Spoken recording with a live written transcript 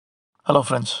Hello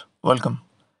friends, welcome.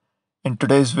 In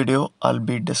today's video, I'll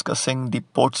be discussing the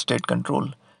port state control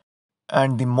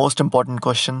and the most important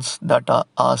questions that are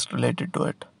asked related to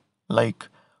it. Like,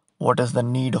 what is the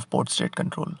need of port state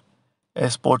control?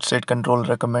 Is port state control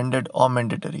recommended or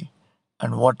mandatory?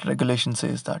 And what regulation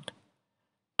says that?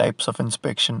 Types of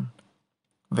inspection,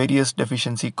 various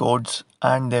deficiency codes,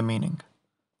 and their meaning.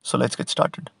 So let's get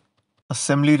started.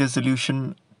 Assembly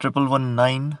Resolution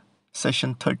 1119,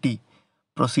 Session 30,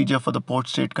 Procedure for the Port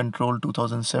State Control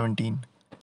 2017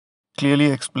 clearly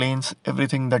explains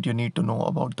everything that you need to know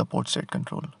about the port state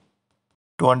control.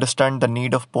 To understand the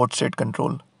need of port state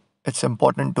control, it's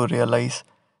important to realize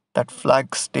that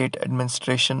flag state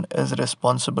administration is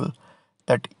responsible,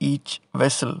 that each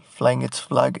vessel flying its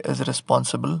flag is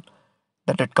responsible,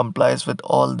 that it complies with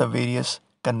all the various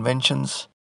conventions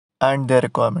and their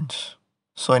requirements.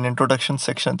 So, in introduction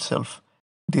section itself,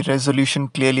 the resolution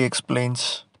clearly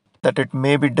explains that it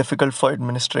may be difficult for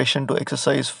administration to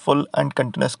exercise full and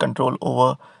continuous control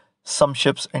over some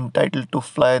ships entitled to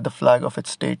fly the flag of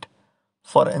its state.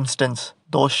 For instance,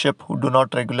 those ships who do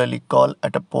not regularly call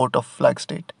at a port of flag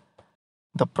state.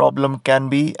 The problem can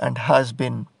be and has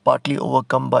been partly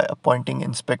overcome by appointing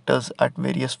inspectors at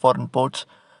various foreign ports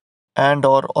and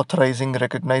or authorizing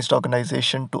recognized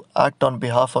organization to act on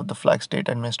behalf of the flag state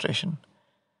administration.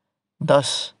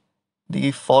 Thus,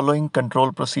 the following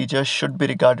control procedures should be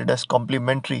regarded as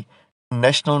complementary to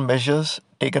national measures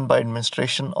taken by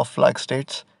administration of flag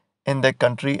states in their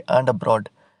country and abroad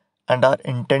and are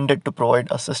intended to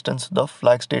provide assistance to the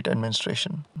flag state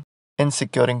administration in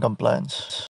securing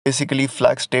compliance. Basically,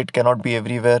 flag state cannot be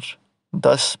everywhere,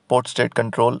 thus port state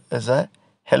control is a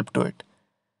help to it.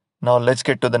 Now let's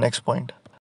get to the next point,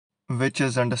 which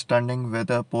is understanding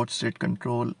whether port state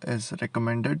control is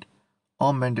recommended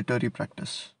or mandatory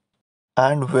practice.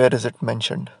 And where is it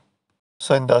mentioned?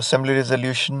 So in the Assembly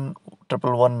Resolution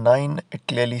 1119, it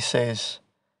clearly says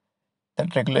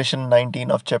that Regulation 19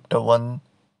 of Chapter 1,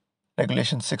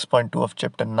 Regulation 6.2 of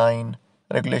Chapter 9,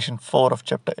 Regulation 4 of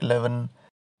Chapter 11,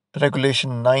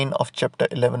 Regulation 9 of Chapter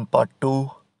 11 Part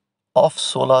 2 of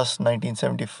SOLAS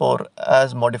 1974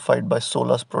 as modified by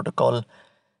SOLAS Protocol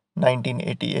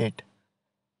 1988.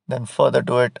 Then further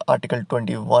to it, Article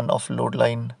 21 of Load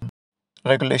Line,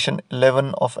 Regulation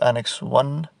 11 of Annex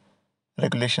 1,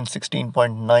 Regulation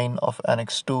 16.9 of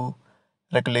Annex 2,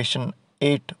 Regulation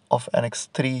 8 of Annex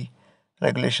 3,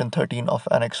 Regulation 13 of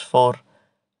Annex 4,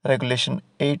 Regulation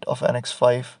 8 of Annex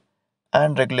 5,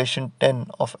 and Regulation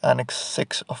 10 of Annex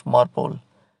 6 of MARPOL,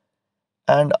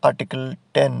 and Article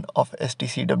 10 of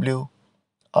STCW,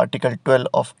 Article 12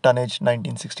 of Tonnage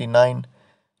 1969,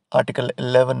 Article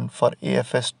 11 for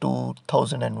AFS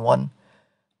 2001,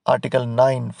 Article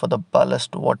 9 for the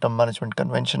Ballast Water Management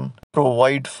Convention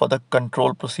provide for the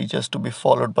control procedures to be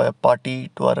followed by a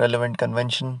party to a relevant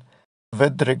convention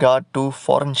with regard to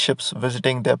foreign ships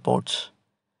visiting their ports.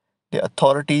 The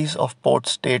authorities of port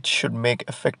states should make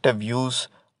effective use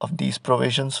of these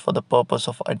provisions for the purpose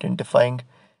of identifying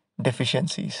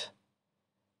deficiencies,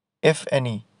 if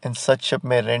any, in such ship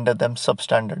may render them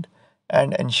substandard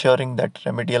and ensuring that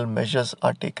remedial measures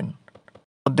are taken.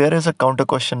 There is a counter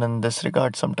question in this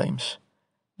regard sometimes.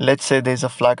 Let's say there is a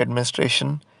flag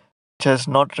administration which has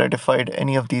not ratified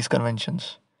any of these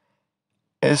conventions.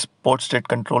 Is Port State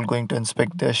Control going to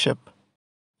inspect their ship?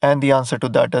 And the answer to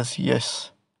that is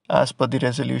yes. As per the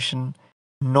resolution,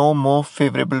 no more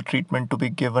favorable treatment to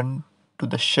be given to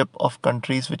the ship of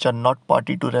countries which are not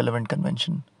party to relevant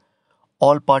convention.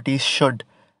 All parties should,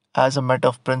 as a matter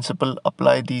of principle,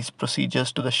 apply these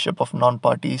procedures to the ship of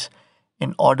non-parties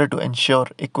in order to ensure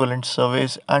equivalent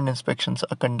surveys and inspections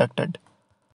are conducted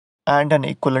and an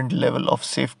equivalent level of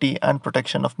safety and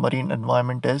protection of marine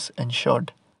environment is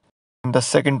ensured. In the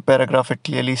second paragraph, it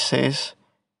clearly says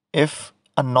if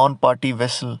a non-party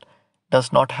vessel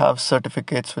does not have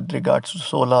certificates with regards to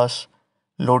SOLAS,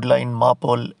 load line,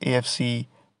 MARPOL, AFC,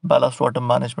 ballast water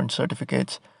management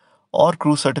certificates, or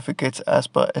crew certificates as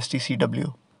per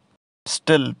STCW,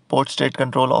 still Port State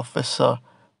Control Officer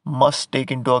must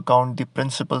take into account the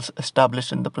principles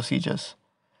established in the procedures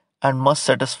and must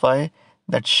satisfy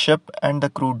that ship and the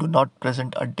crew do not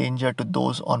present a danger to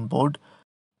those on board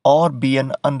or be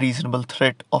an unreasonable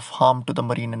threat of harm to the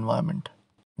marine environment.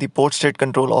 The Port State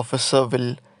Control Officer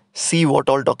will see what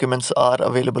all documents are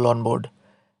available on board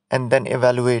and then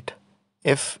evaluate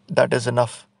if that is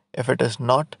enough. If it is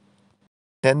not,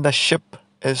 then the ship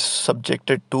is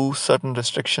subjected to certain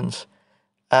restrictions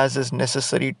as is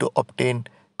necessary to obtain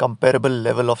comparable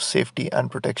level of safety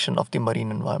and protection of the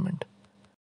marine environment.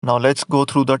 Now let's go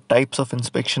through the types of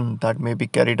inspection that may be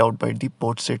carried out by the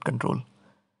Port State Control.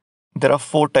 There are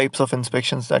four types of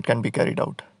inspections that can be carried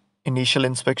out. initial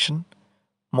inspection,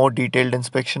 more detailed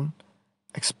inspection,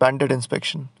 expanded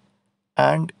inspection,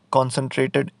 and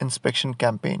concentrated inspection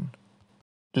campaign.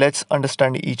 Let's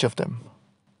understand each of them.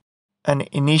 An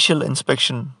initial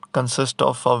inspection consists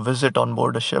of a visit on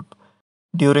board a ship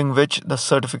during which the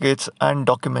certificates and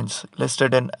documents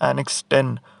listed in Annex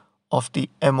 10 of the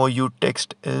MOU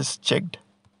text is checked.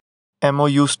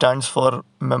 MOU stands for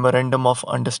Memorandum of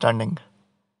Understanding.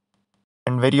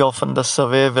 And very often the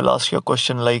surveyor will ask you a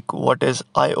question like, what is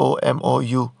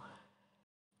IOMOU?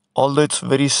 Although it's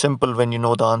very simple when you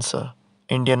know the answer,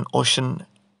 Indian Ocean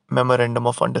Memorandum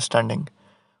of Understanding.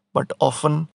 But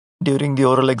often during the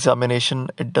oral examination,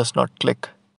 it does not click.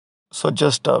 So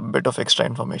just a bit of extra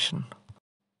information.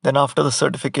 Then after the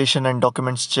certification and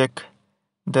documents check,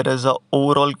 there is a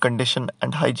overall condition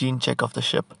and hygiene check of the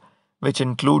ship, which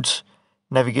includes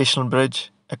navigational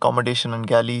bridge, accommodation and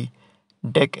galley,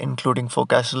 deck including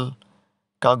forecastle,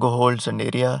 cargo holds and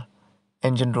area,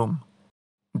 engine room.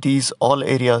 These all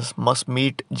areas must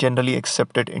meet generally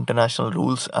accepted international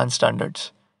rules and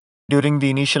standards. During the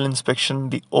initial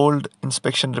inspection, the old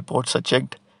inspection reports are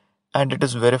checked and it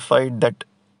is verified that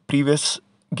previous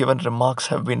given remarks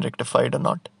have been rectified or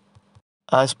not,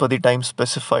 as per the time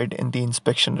specified in the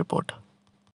inspection report.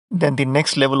 Then the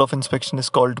next level of inspection is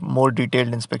called more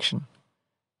detailed inspection.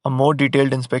 A more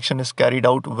detailed inspection is carried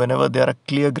out whenever there are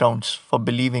clear grounds for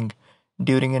believing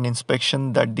during an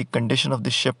inspection that the condition of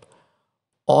the ship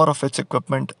or of its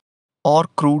equipment or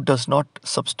crew does not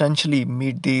substantially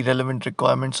meet the relevant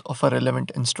requirements of a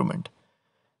relevant instrument.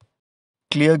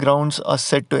 Clear grounds are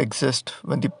said to exist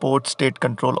when the port state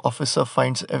control officer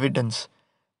finds evidence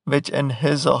which, in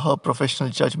his or her professional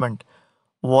judgment,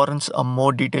 warrants a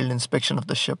more detailed inspection of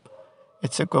the ship,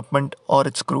 its equipment, or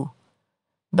its crew.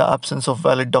 The absence of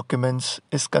valid documents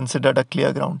is considered a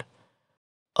clear ground.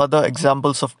 Other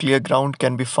examples of clear ground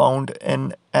can be found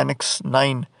in Annex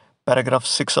 9, paragraph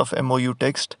 6 of MOU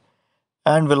text,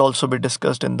 and will also be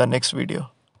discussed in the next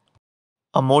video.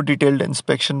 A more detailed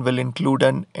inspection will include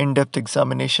an in-depth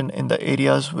examination in the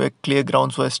areas where clear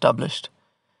grounds were established,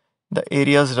 the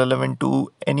areas relevant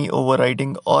to any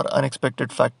overriding or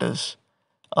unexpected factors,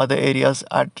 other areas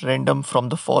at random from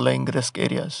the following risk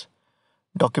areas: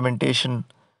 documentation,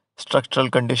 structural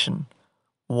condition,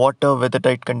 water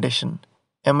weathertight condition,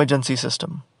 emergency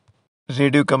system,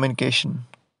 radio communication,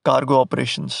 cargo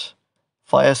operations,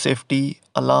 fire safety,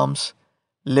 alarms,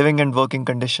 living and working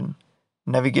condition,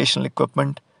 navigational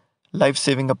equipment, life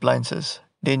saving appliances,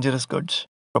 dangerous goods,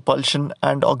 propulsion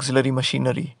and auxiliary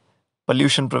machinery,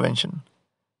 pollution prevention.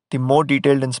 The more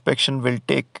detailed inspection will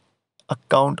take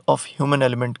account of human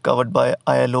element covered by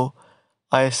ILO,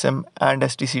 ISM, and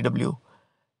STCW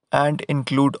and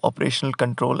include operational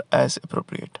control as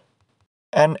appropriate.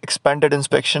 An expanded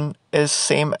inspection is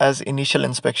same as initial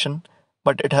inspection,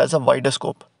 but it has a wider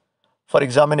scope. For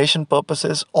examination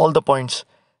purposes, all the points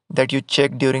that you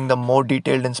check during the more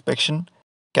detailed inspection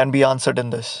can be answered in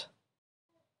this.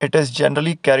 It is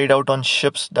generally carried out on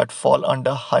ships that fall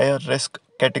under higher risk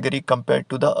category compared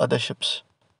to the other ships.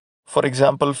 For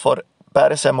example, for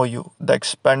Paris MOU, the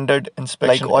expanded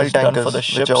inspection Like oil is done for tankers, the which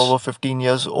ships are over 15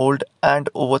 years old and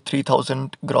over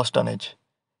 3000 gross tonnage,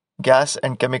 gas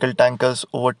and chemical tankers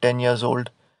over 10 years old,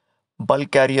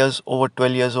 bulk carriers over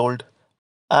 12 years old,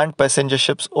 and passenger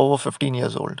ships over 15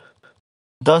 years old.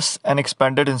 Thus, an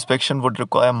expanded inspection would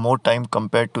require more time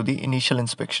compared to the initial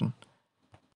inspection.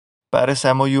 Paris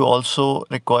MOU also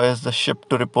requires the ship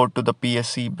to report to the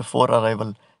PSC before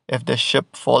arrival if the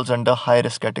ship falls under high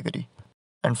risk category.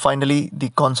 And finally, the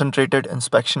concentrated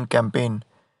inspection campaign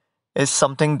is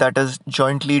something that is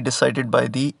jointly decided by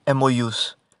the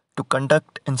MOUs to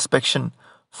conduct inspection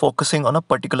focusing on a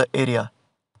particular area.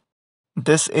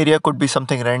 This area could be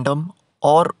something random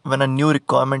or when a new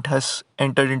requirement has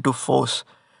entered into force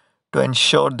to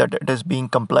ensure that it is being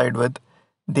complied with,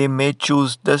 they may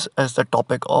choose this as the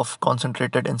topic of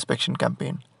concentrated inspection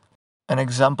campaign. An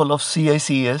example of CIC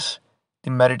is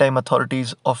the Maritime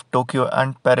Authorities of Tokyo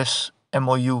and Paris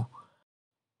MOU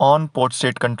on port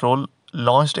state control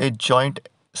launched a joint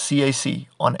CIC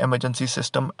on emergency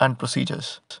system and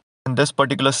procedures. And this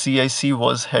particular CIC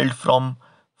was held from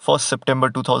 1st September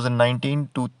 2019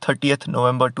 to 30th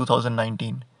November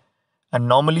 2019. And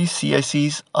normally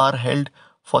CICs are held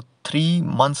for 3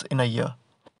 months in a year.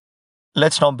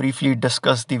 Let's now briefly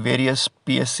discuss the various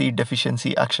PSC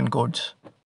deficiency action codes.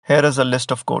 Here is a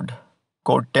list of code.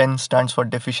 Code 10 stands for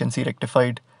deficiency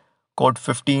rectified. Code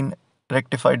 15,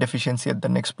 rectify deficiency at the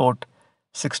next port.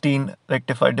 16,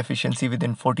 rectify deficiency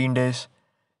within 14 days.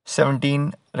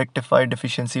 17, rectify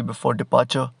deficiency before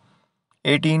departure.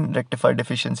 18, rectify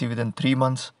deficiency within 3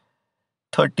 months.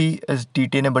 30 is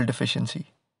detainable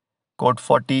deficiency. Code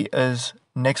 40 is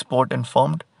next port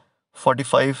informed.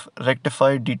 45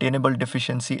 rectify detainable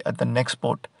deficiency at the next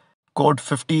port. Code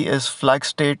 50 is flag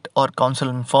state or council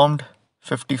informed.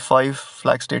 55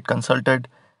 flag state consulted.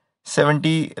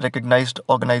 70 recognized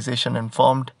organization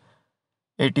informed.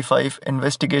 85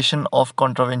 investigation of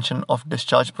contravention of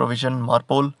discharge provision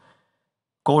MARPOL.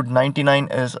 Code 99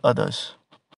 is others.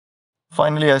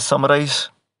 Finally, I summarize.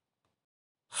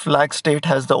 Flag state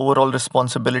has the overall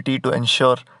responsibility to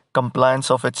ensure compliance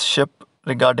of its ship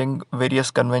regarding various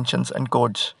conventions and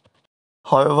codes.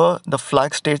 However, the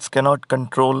flag states cannot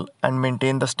control and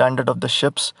maintain the standard of the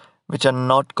ships which are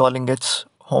not calling its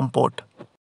home port.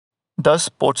 Thus,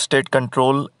 port state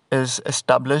control is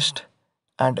established,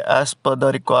 and as per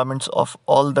the requirements of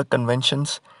all the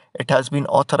conventions, it has been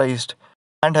authorized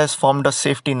and has formed a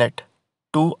safety net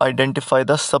to identify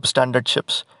the substandard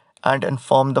ships and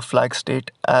inform the flag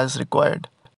state as required.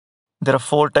 There are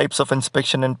four types of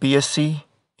inspection in PSC: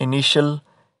 initial,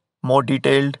 more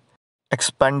detailed,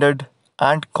 expanded,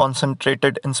 and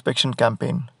concentrated inspection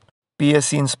campaign.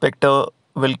 PSC inspector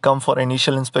will come for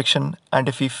initial inspection, and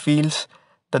if he feels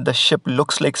that the ship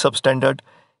looks like substandard,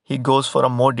 he goes for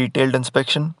a more detailed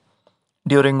inspection,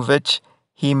 during which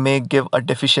he may give a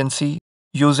deficiency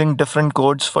using different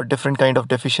codes for different kind of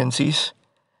deficiencies,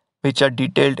 which are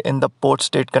detailed in the Port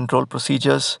State Control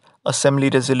Procedures,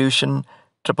 Assembly Resolution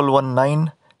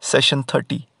 1119, Session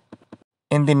 30.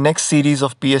 In the next series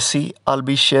of PSC, I'll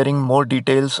be sharing more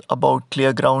details about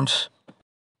clear grounds,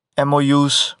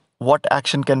 MOUs, what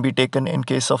action can be taken in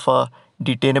case of a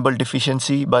detainable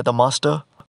deficiency by the master,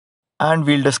 and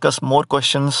we'll discuss more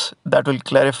questions that will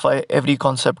clarify every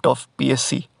concept of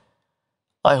PSC.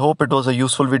 I hope it was a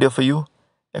useful video for you.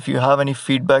 If you have any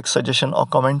feedback, suggestion, or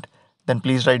comment, then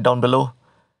please write down below.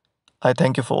 I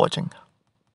thank you for watching.